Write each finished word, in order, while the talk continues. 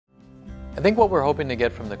I think what we're hoping to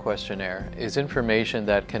get from the questionnaire is information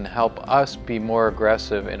that can help us be more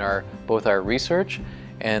aggressive in both our research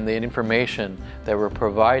and the information that we're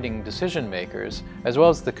providing decision makers, as well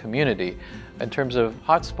as the community, in terms of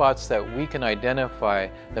hotspots that we can identify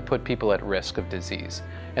that put people at risk of disease.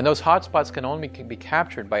 And those hotspots can only be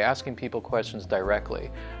captured by asking people questions directly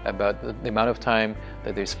about the amount of time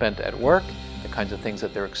that they spent at work, the kinds of things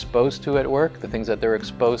that they're exposed to at work, the things that they're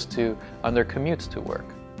exposed to on their commutes to work.